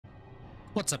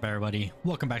What's up everybody?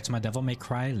 Welcome back to my Devil May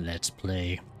Cry Let's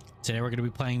Play. Today we're going to be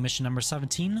playing mission number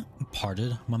 17,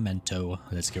 Parted Memento.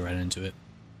 Let's get right into it.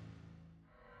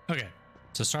 Okay,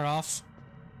 to start off,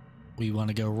 we want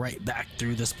to go right back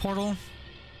through this portal.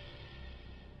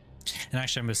 And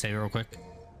actually I'm going to save it real quick.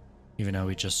 Even though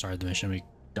we just started the mission, we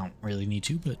don't really need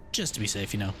to, but just to be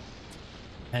safe, you know.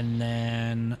 And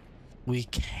then we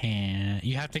can...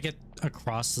 You have to get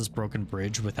across this broken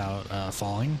bridge without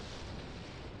falling.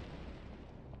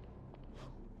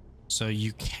 So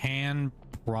you can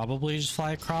probably just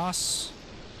fly across,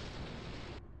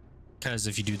 because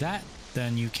if you do that,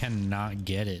 then you cannot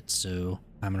get it. So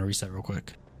I'm gonna reset real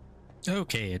quick.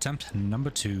 Okay, attempt number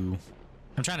 2.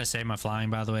 I'm trying to save my flying,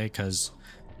 by the way, because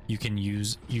you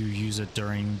use it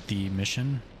during the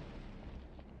mission.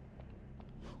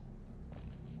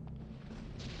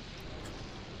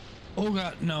 Oh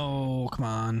god, no, come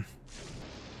on.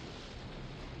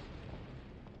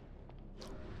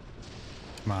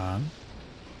 Come on.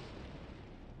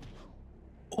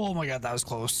 Oh my god, that was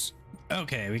close.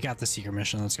 Okay, we got the secret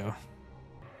mission. Let's go.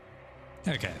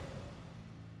 Okay.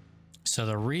 So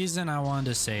the reason I wanted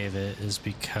to save it is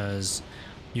because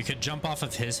you could jump off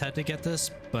of his head to get this,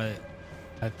 but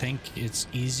I think it's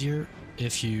easier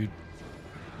if you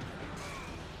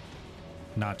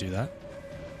not do that.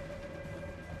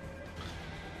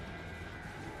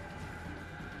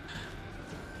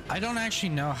 I don't actually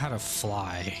know how to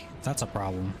fly. That's a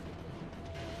problem.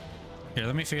 Here,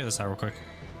 let me figure this out real quick.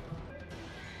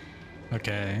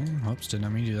 Okay. Oops, did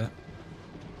not mean to do that.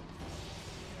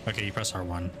 Okay, you press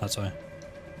R1. That's why.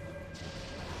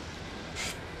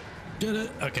 Did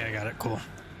it? Okay, I got it. Cool.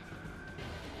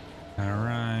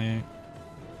 Alright.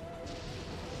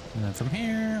 And then from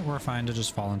here, we're fine to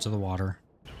just fall into the water.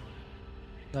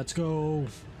 Let's go.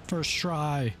 First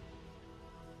try.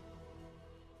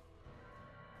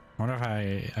 I wonder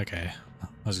if okay, I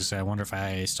was gonna say, I wonder if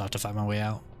I still have to find my way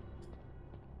out.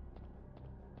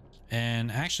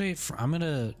 And actually, I'm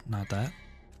gonna, not that.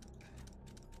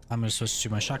 I'm gonna switch to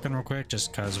my shotgun real quick,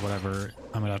 just cause whatever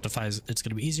I'm gonna have to fight, it's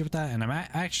gonna be easier with that. And I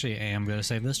am gonna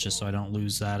save this just so I don't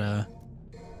lose that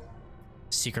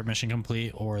secret mission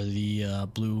complete or the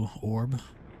blue orb.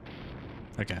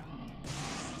 Okay.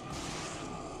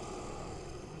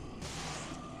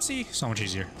 See, so much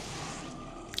easier.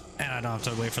 And I don't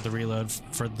have to wait for the reload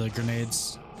for the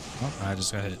grenades. Oh, I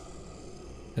just got hit.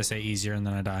 They say easier and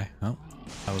then I die. Oh,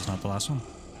 that was not the last one.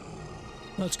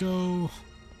 Let's go.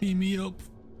 Beam me up.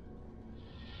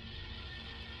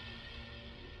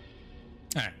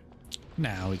 Alright.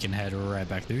 Now we can head right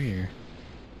back through here.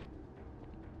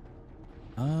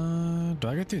 Do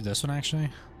I go through this one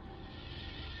actually?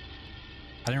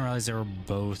 I didn't realize they were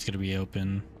both gonna be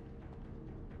open.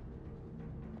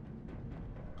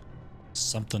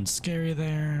 Something scary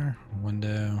there.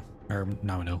 Window. Or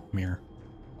not window. Mirror.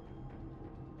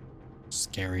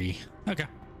 Scary. Okay.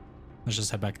 Let's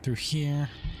just head back through here.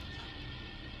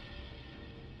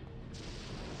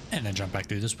 And then jump back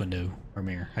through this window. Or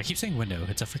mirror. I keep saying window.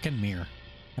 It's a freaking mirror.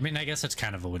 I mean, I guess it's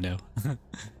kind of a window.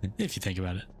 If you think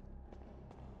about it.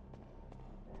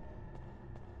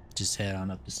 Just head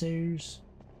on up the stairs.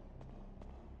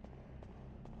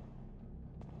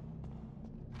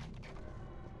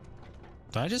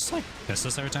 Do I just like miss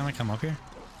this every time I come up here?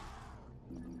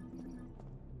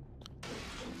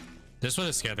 This would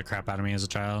have scared the crap out of me as a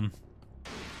child.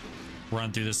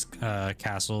 Run through this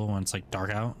castle when it's like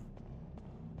dark out.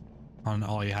 And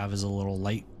all you have is a little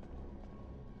light.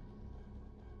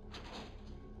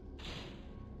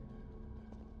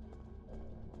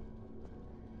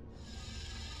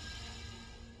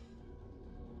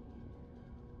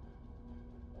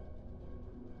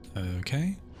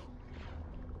 Okay.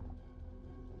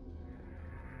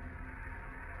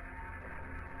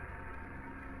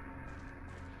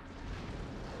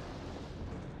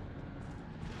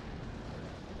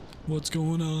 What's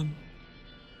going on?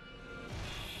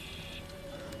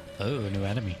 Oh, a new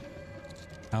enemy.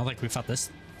 I don't think we fought this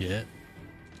yet.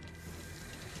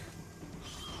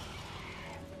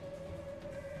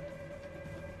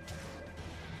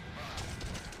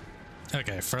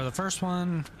 Okay, for the first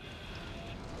one,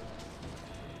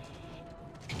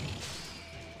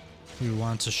 we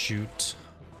want to shoot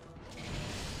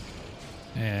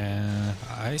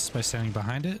ice by standing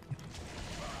behind it.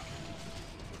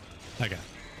 Okay.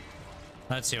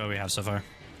 Let's see what we have so far.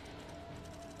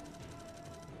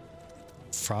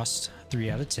 Frost, 3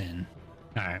 out of 10.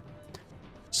 Alright.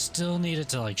 Still needed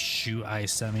to like shoot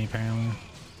ice at me apparently.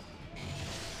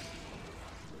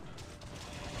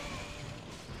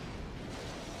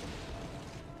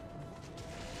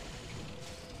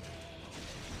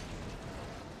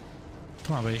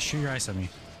 Come on, buddy. Shoot your ice at me.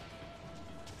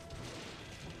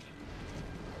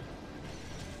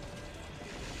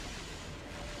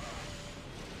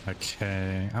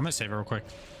 Okay, I'm gonna save it real quick.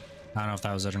 I don't know if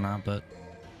that was it or not, but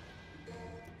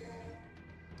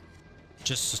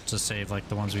just to save like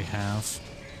the ones we have.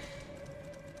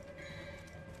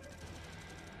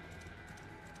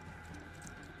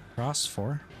 Cross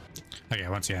 4. Okay,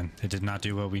 once again, it did not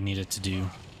do what we needed to do.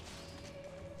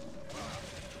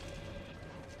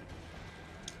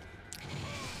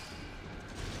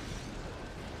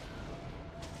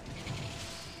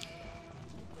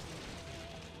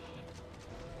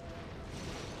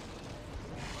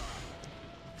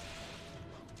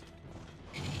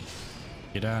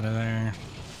 Get out of there.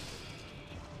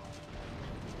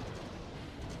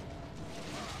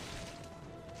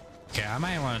 Okay, I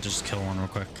might want to just kill one real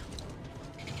quick.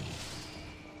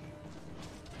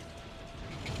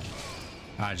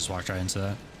 I just walked right into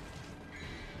that.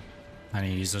 I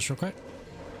need to use this real quick.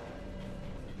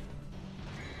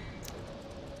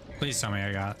 Please tell me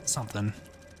I got something.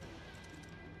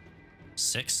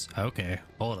 6? Okay,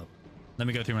 hold up. Let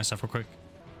me go through my stuff real quick.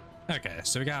 Okay,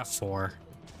 so we got 4.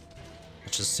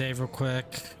 Let's just save real quick.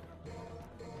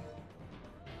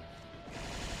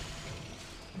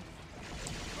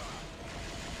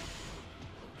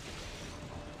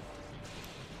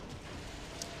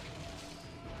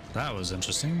 That was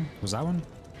interesting. Was that one?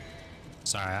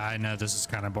 Sorry, I know this is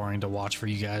kind of boring to watch for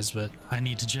you guys, but I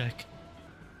need to check.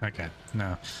 Okay,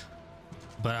 no.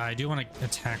 But I do want to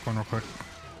attack one real quick.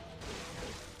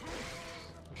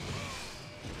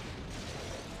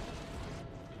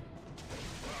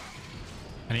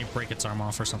 I need to break its arm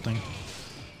off or something.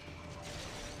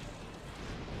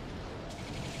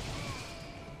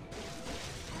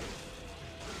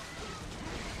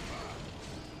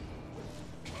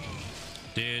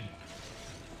 Dude.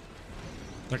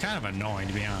 They're kind of annoying,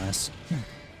 to be honest.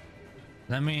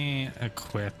 Let me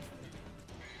equip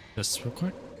this real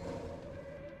quick.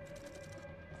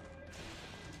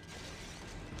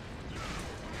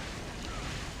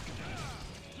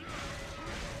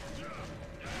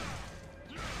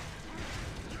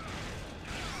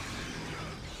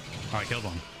 Oh, I killed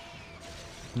one.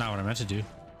 Not what I meant to do.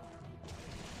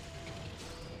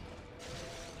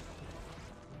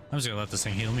 I'm just gonna let this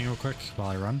thing heal me real quick while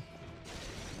I run.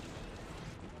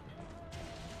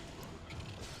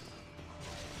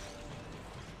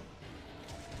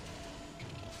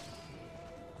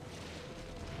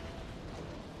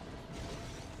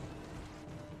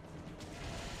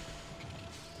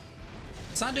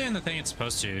 It's not doing the thing it's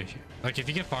supposed to. Like, if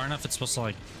you get far enough, it's supposed to,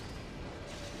 like,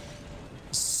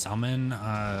 summon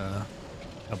a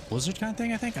blizzard kind of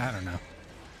thing, I think? I don't know.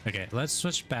 Okay, let's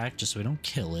switch back just so we don't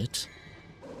kill it.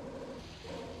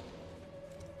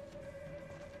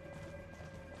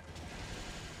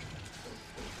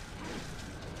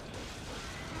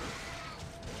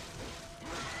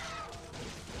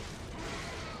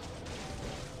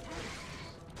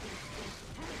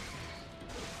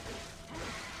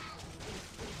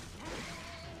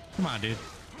 Come on, dude.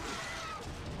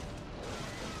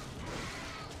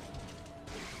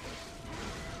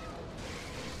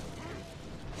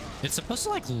 It's supposed to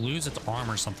like lose its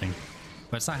arm or something,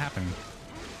 but it's not happening.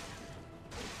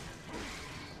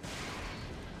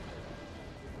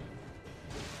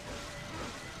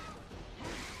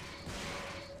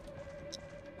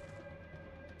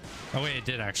 Oh wait, it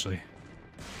did actually.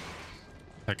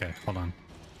 Okay, hold on.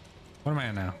 What am I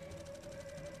at now?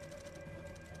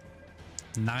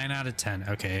 9 out of 10.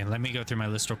 Okay, let me go through my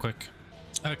list real quick.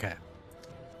 Okay.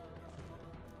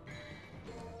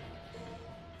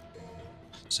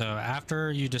 So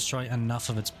after you destroy enough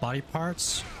of its body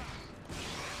parts...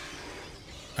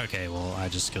 Okay, well, I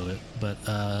just killed it. But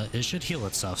it should heal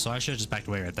itself, so I should have just backed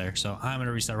away right there. So I'm going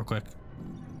to reset real quick.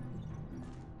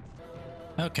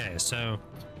 Okay, so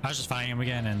I was just fighting him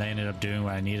again, and they ended up doing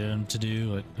what I needed them to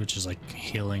do, which is like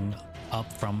healing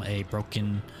up from a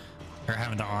broken... or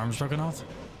having their arms broken off.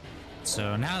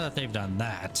 So now that they've done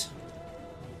that...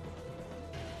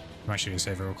 I'm actually going to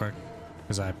save it real quick,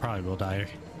 because I probably will die.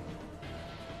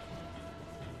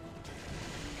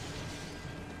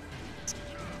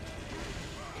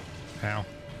 Ow.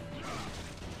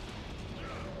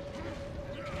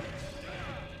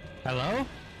 Hello?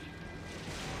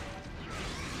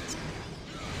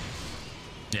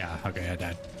 Yeah, okay, I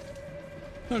died.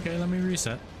 Okay, let me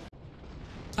reset.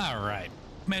 Alright.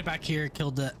 Made it back here,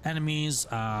 killed the enemies,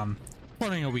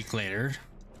 spawning a week later.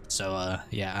 So,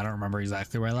 yeah, I don't remember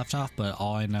exactly where I left off, but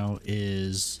all I know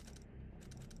is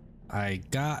I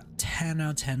got 10 out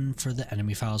of 10 for the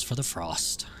enemy files for the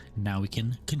Frost. Now we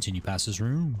can continue past this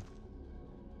room.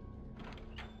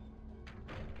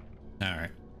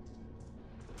 Alright.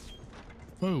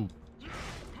 Whoa.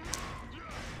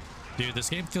 Dude,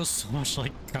 this game feels so much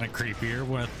like kind of creepier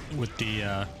with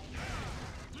the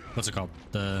what's it called?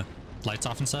 The lights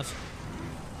off and stuff.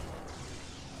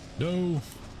 No.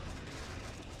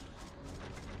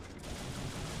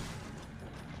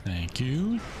 Thank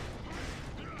you.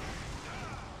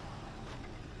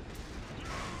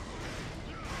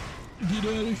 Get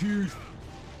out of here.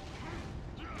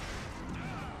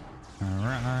 All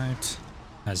right.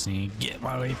 I just need to get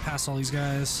my way past all these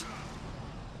guys.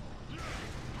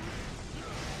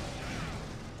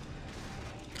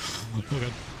 Oh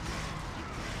god.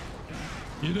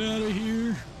 Get out of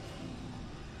here.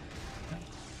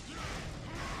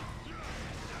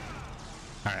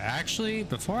 All right, actually,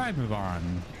 before I move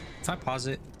on, if I pause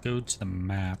it, go to the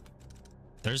map.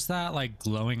 There's that like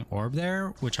glowing orb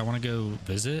there, which I want to go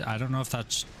visit. I don't know if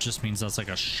that just means that's like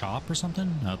a shop or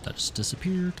something. Nope, that just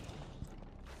disappeared.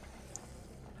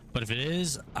 But if it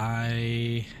is,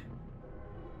 I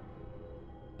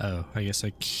guess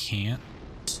I can't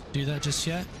do that just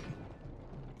yet.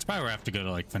 It's probably where I have to go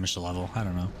to like finish the level. I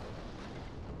don't know.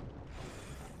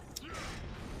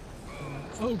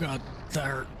 Oh god, that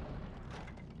hurt.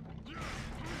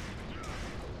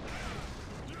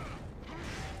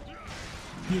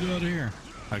 Get out of here.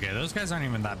 Okay, those guys aren't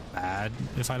even that bad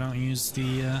if I don't use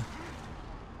the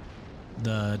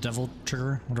devil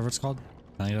trigger, whatever it's called.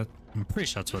 I'm pretty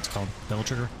sure that's what it's called, devil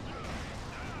trigger.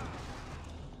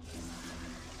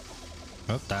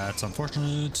 Oh, that's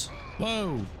unfortunate.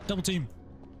 Whoa, double team.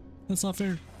 That's not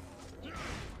fair.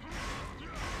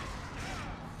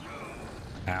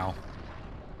 Ow.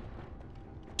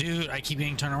 Dude, I keep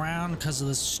getting turned around because of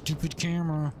this stupid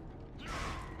camera.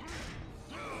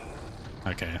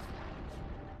 Okay.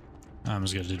 I'm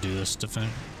just going to do this to finish.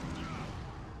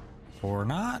 Or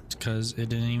not, because it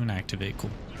didn't even activate.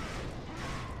 Cool.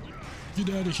 Get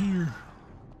out of here.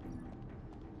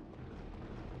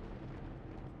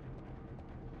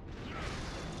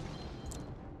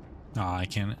 Oh, I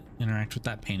can't interact with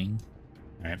that painting.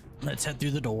 All right, let's head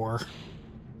through the door.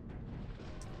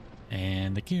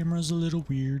 And the camera's a little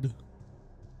weird.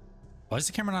 Why is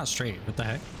the camera not straight? What the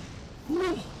heck?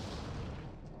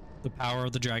 The power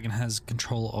of the dragon has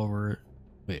control over it.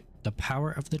 Wait, the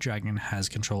power of the dragon has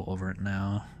control over it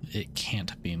now. It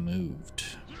can't be moved.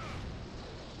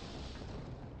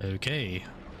 Okay.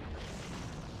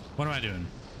 What am I doing?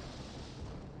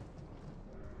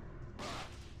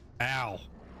 Ow.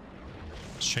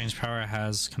 Strange power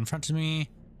has confronted me.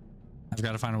 I've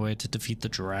got to find a way to defeat the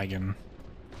dragon.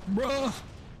 Bruh.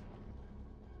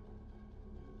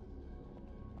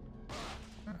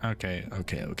 Okay.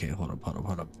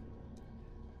 Hold up.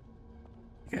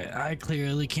 Okay, I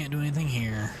clearly can't do anything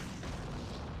here.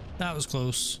 That was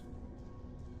close.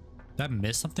 Did I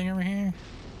miss something over here?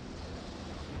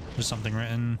 There's something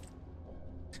written.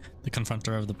 The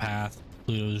confronter of the path,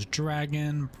 Pluto's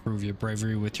dragon. Prove your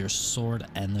bravery with your sword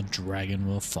and the dragon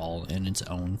will fall in its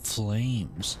own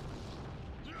flames.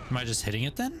 Am I just hitting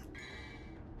it then?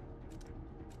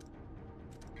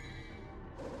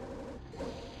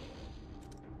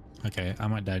 Okay, I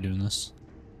might die doing this.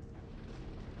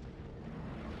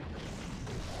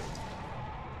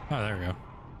 Oh, there we go.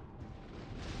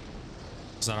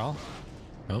 Is that all?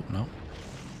 Oh, no.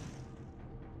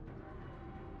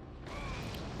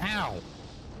 Ow!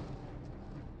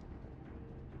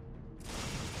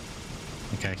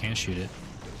 Okay, I can't shoot it.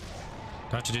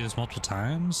 Do I have to do this multiple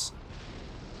times?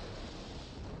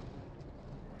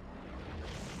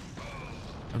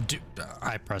 Dude,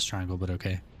 I press triangle, but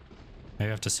okay. Maybe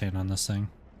I have to stand on this thing.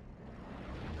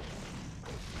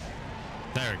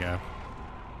 There we go.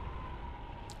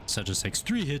 So it just takes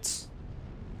 3 hits.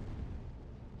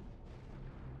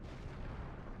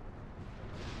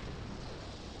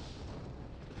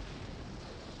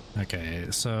 Okay,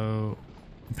 so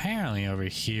apparently over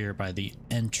here by the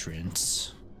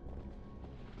entrance,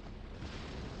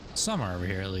 somewhere over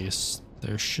here at least,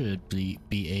 there should be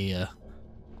a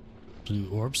blue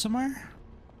orb somewhere.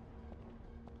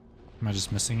 Am I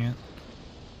just missing it?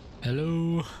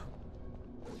 Hello?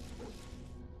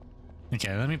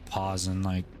 Okay, let me pause and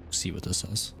like see what this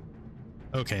says.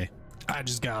 Okay, I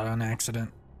just got it on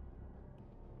accident.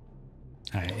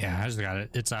 All right, yeah, I just got it.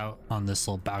 It's out on this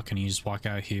little balcony. You just walk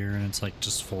out here and it's like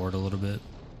just forward a little bit.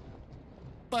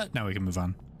 But now we can move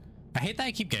on. I hate that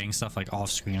I keep getting stuff like off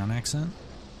screen on accident.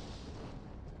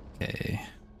 Okay.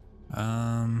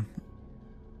 I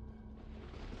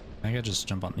gotta just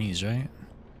jump on these, right?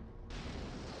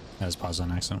 I just paused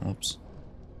on accident. Whoops.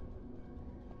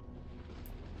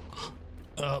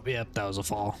 Oh, yep, that was a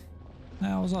fall.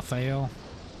 That was a fail.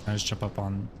 I just jump up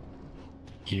on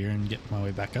here and get my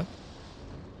way back up.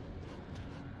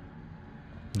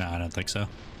 No, I don't think so.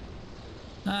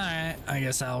 Alright, I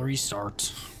guess I'll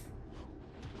restart.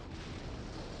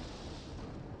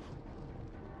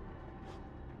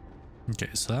 Okay,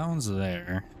 so that one's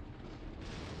there.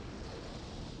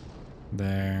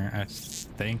 There, I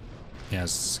think. Yeah, I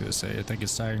was gonna say, I think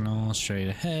it's diagonal, straight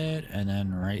ahead, and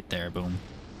then right there, boom.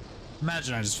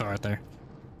 Imagine I just fell right there.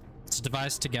 It's a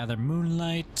device to gather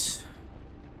moonlight.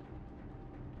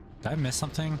 Did I miss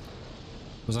something?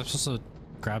 Was I supposed to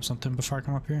grab something before I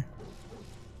come up here?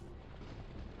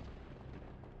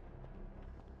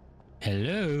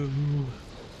 Hello?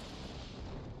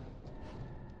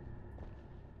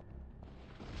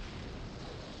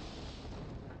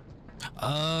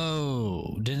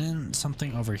 Oh, didn't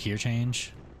something over here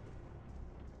change?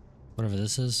 Whatever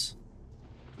this is.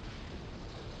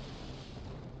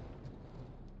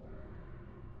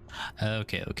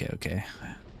 Okay.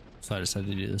 So I decided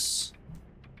to do this.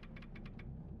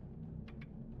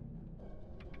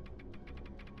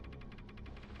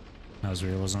 That was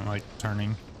weird, it wasn't like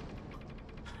turning.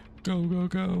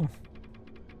 Go.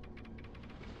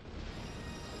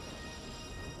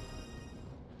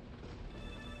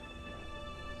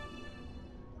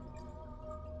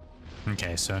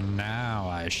 Okay, so now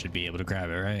I should be able to grab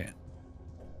it, right?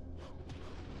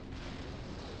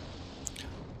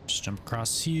 Just jump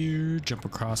across here,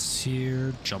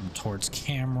 jump towards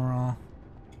camera,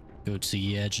 go to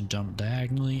the edge and jump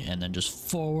diagonally, and then just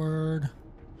forward,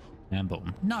 and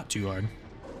boom. Not too hard.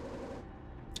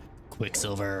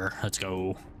 Quicksilver, let's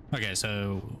go. Okay,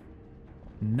 so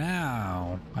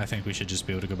now I think we should just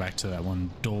be able to go back to that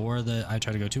one door that I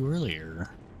tried to go to earlier.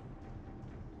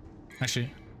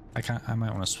 Actually, I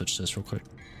might want to switch this real quick.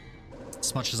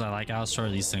 As much as I like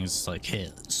Alistar, these things like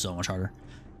hit so much harder,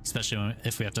 especially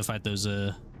if we have to fight those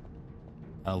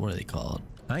what are they called?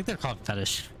 I think they're called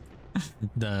fetish.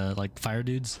 The like fire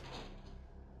dudes.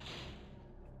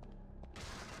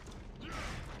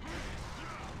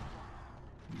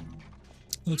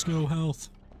 Let's go, health.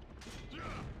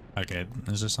 Okay,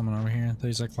 is there someone over here that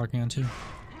he's like locking onto?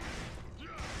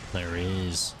 There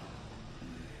is.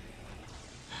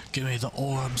 Give me the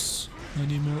orbs. I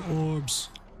need more orbs.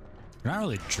 They're not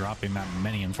really dropping that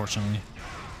many, unfortunately.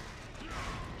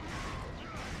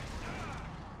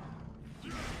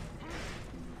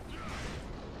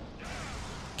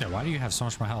 Okay, why do you have so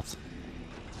much more health?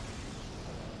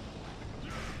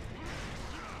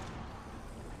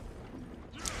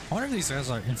 I wonder if these guys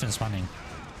are infinite spawning.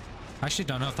 I actually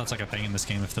don't know if that's like a thing in this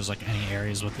game, if there's like any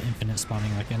areas with infinite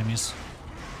spawning like enemies.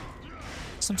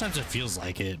 Sometimes it feels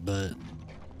like it, but...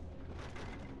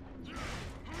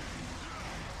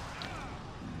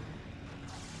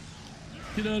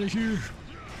 Get out of here.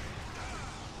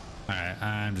 Alright,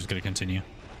 I'm just gonna continue.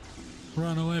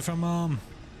 Run away from mom.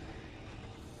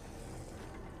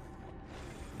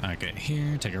 Okay,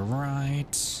 here, take a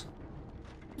right.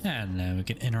 And then we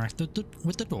can interact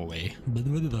with the doorway.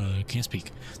 Can't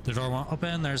speak. The door won't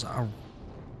open. There's a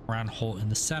round hole in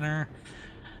the center.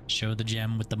 Show the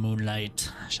gem with the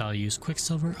moonlight. Shall I use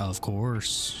Quicksilver? Of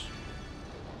course.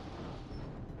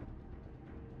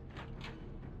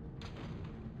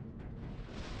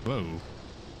 Whoa.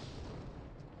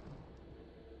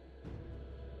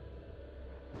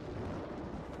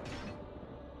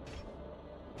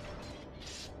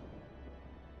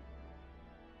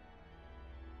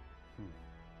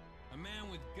 A man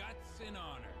with guts and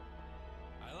honor.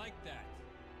 I like that.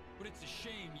 But it's a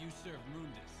shame you serve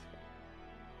Mundus.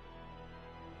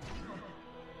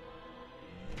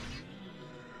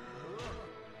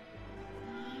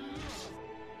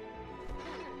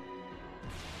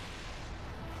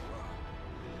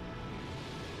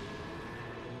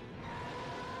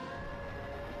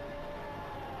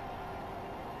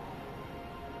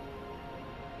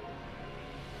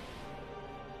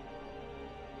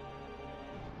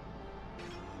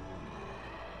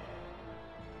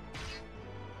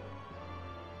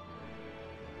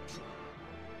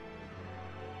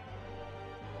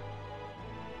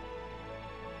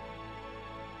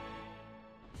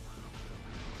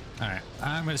 Alright,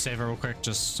 I'm gonna save it real quick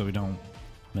just so we don't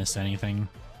miss anything.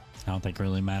 I don't think it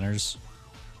really matters.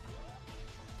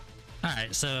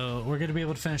 Alright, so we're gonna be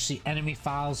able to finish the enemy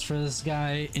files for this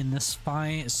guy in this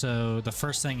fight. So the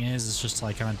first thing is just to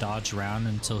like kind of dodge around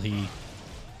until he...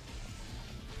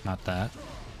 Not that.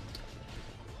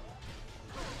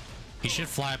 He should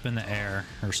fly up in the air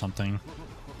or something.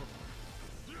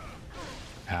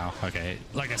 Ow, okay.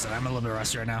 Like I said, I'm a little bit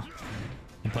rusty right now.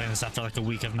 I'm playing this after like a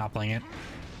week of not playing it.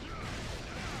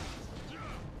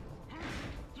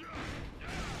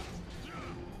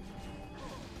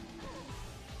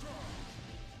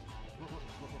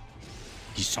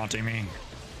 He's taunting me.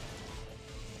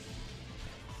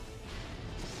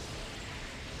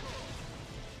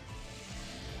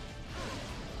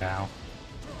 Ow.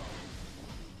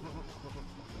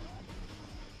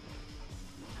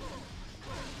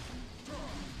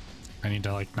 I need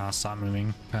to like not stop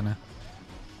moving, kind of.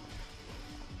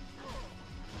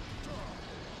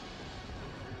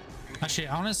 Actually,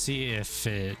 I want to see if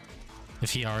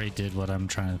he already did what I'm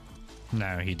trying to.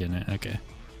 No, he didn't. Okay.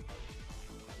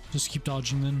 Just keep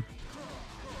dodging then.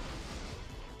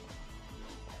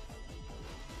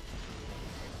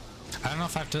 I don't know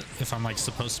if I have to, if I'm like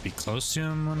supposed to be close to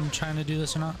him when I'm trying to do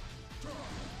this or not.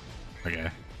 Okay.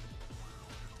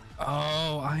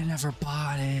 Oh, I never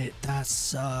bought it. That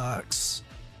sucks.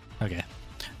 Okay.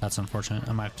 That's unfortunate.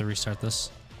 I might have to restart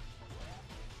this.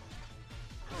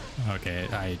 Okay,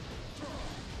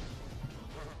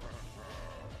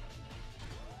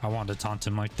 I wanted to taunt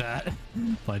him like that,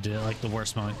 but I did it like the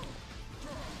worst moment.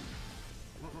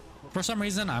 For some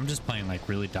reason, I'm just playing like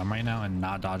really dumb right now and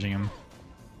not dodging him.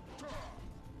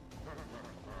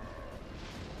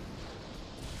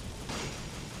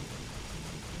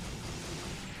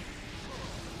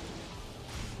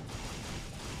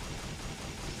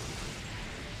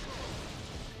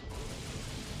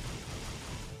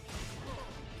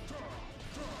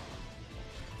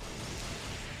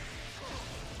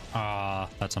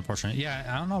 That's unfortunate. Yeah,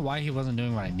 I don't know why he wasn't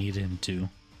doing what I needed him to.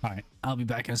 All right, I'll be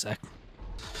back in a sec.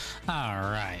 All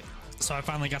right, so I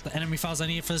finally got the enemy files I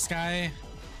needed for this guy.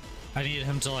 I needed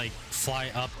him to like fly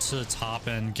up to the top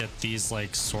and get these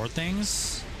like sword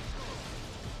things.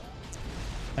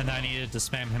 And I needed to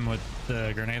spam him with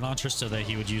the grenade launcher so that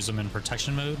he would use them in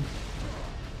protection mode.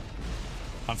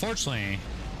 Unfortunately,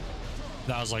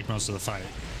 that was like most of the fight.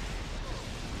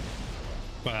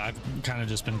 But I've kind of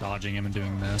just been dodging him and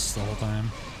doing this the whole time.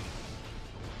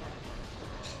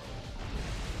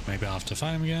 Maybe I'll have to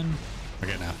fight him again.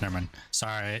 Okay, no, never mind.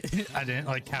 Sorry, I didn't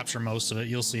like capture most of it.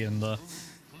 You'll see in the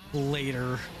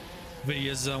later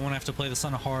videos when I have to play this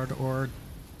on a hard or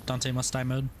Dante Must Die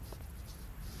mode.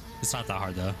 It's not that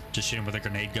hard though. Just shoot him with a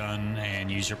grenade gun and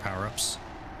use your power-ups.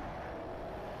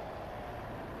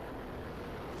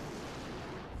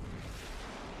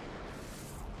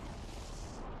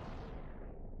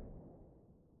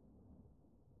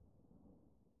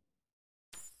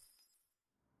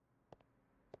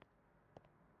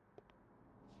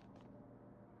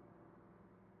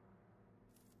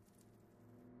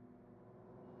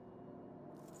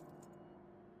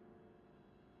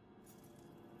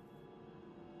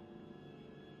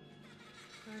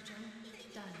 Virgin,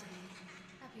 Dante,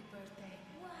 happy birthday.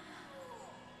 Wow!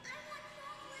 I want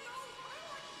chocolate! No, I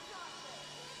want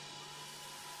chocolate!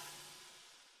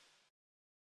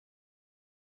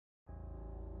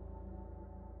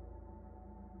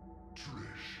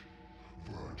 Trish,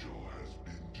 Virgil has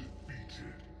been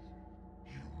defeated.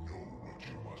 You know what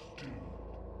you must do.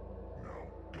 Now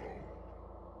go.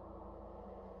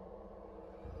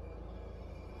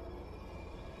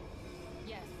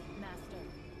 Yes, Master.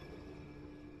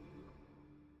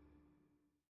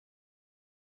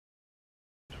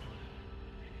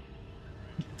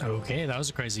 Okay, that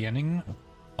was a crazy ending.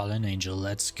 Fallen Angel,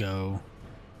 let's go.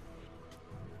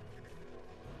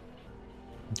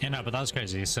 Yeah, no, but that was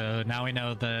crazy. So now we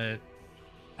know that,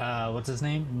 what's his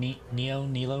name?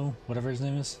 Nilo, whatever his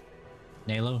name is.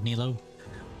 Nilo,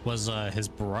 was his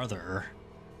brother.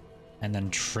 And then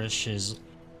Trish is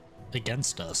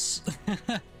against us.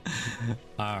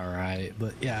 All right,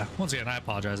 but yeah, once again, I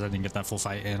apologize. I didn't get that full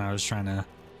fight in. I was trying to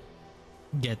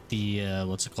get the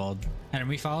what's it called,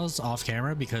 enemy files off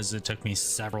camera because it took me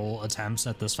several attempts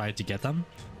at this fight to get them,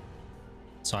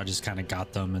 so I just kind of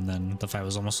got them and then the fight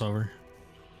was almost over.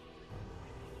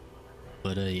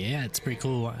 But yeah, it's pretty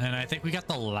cool, and I think we got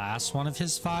the last one of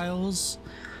his files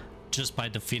just by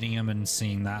defeating him and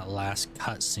seeing that last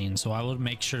cutscene, so I will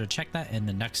make sure to check that in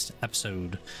the next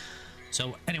episode.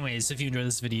 So anyways, if you enjoyed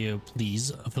this video,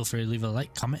 please feel free to leave a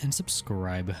like, comment, and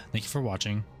subscribe. Thank you for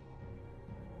watching.